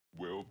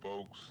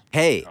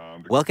Hey,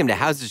 welcome to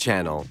How's the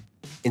Channel.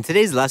 In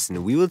today's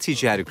lesson, we will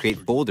teach you how to create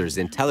folders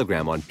in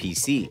Telegram on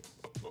PC.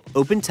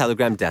 Open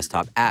Telegram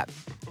desktop app.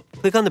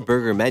 Click on the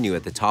burger menu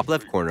at the top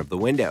left corner of the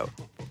window.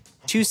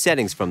 Choose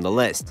Settings from the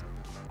list.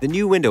 The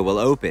new window will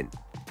open.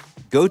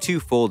 Go to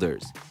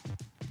Folders.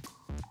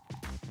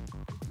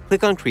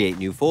 Click on Create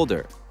New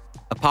Folder.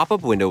 A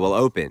pop-up window will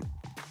open.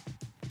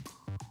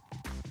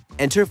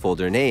 Enter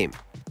folder name.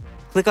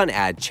 Click on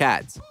Add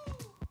Chats.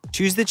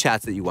 Choose the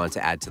chats that you want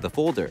to add to the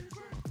folder.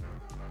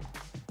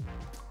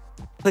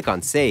 Click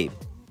on Save.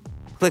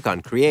 Click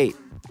on Create.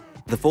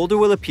 The folder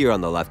will appear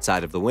on the left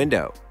side of the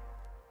window.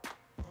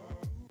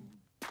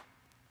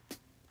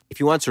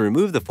 If you want to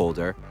remove the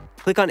folder,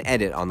 click on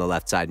Edit on the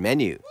left side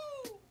menu.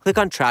 Click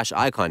on Trash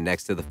icon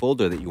next to the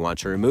folder that you want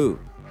to remove.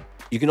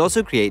 You can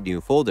also create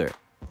new folder.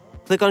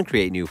 Click on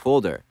Create New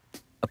Folder.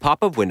 A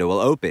pop-up window will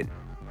open.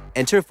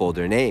 Enter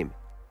folder name.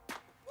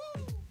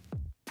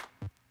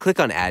 Click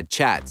on Add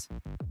Chats.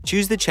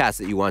 Choose the chats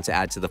that you want to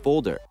add to the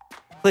folder.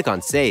 Click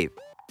on Save.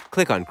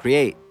 Click on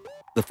Create.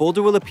 The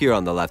folder will appear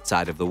on the left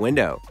side of the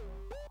window.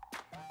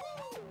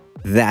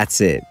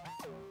 That's it.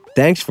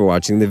 Thanks for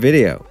watching the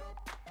video.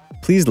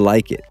 Please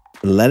like it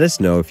and let us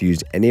know if you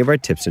used any of our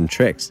tips and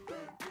tricks.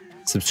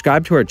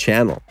 Subscribe to our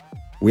channel.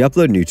 We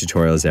upload new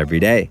tutorials every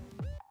day.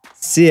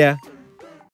 See ya!